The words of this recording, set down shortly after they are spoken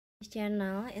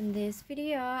Channel. In this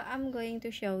video, I'm going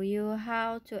to show you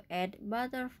how to add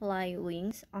butterfly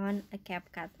wings on a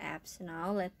CapCut apps.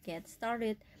 Now let's get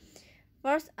started.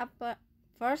 First,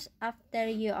 after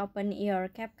you open your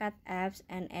CapCut apps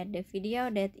and add the video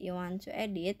that you want to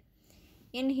edit,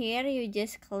 in here you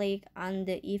just click on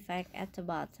the effect at the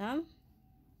bottom.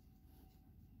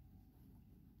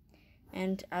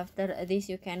 And after this,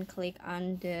 you can click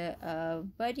on the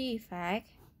body effect.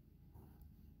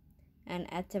 And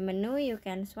at the menu, you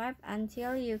can swipe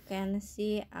until you can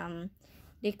see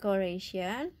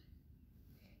decoration.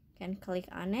 You can click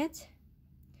on it.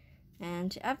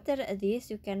 And after this,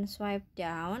 you can swipe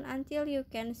down until you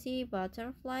can see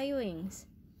butterfly wings.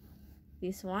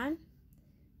 This one.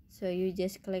 So you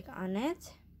just click on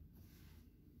it.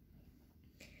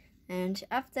 And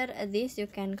after this, you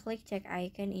can click check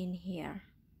icon in here.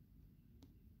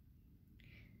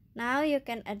 Now you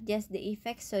can adjust the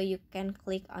effect, so you can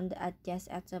click on the adjust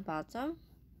at the bottom.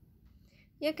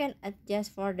 You can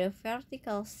adjust for the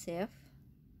vertical shift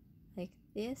like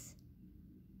this,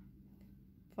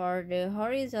 for the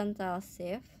horizontal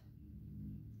shift,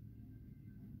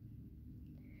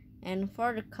 and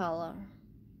for the color.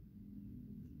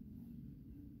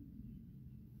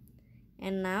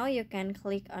 And now you can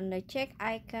click on the check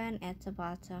icon at the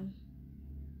bottom.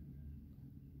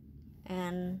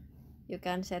 And you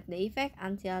can set the effect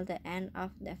until the end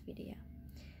of the video.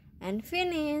 And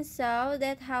finish. So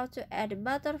that's how to add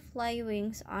butterfly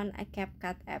wings on a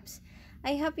CapCut apps.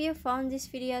 I hope you found this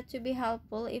video to be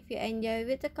helpful. If you enjoy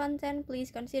with the content,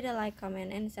 please consider like,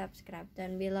 comment, and subscribe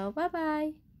down below. Bye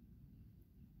bye.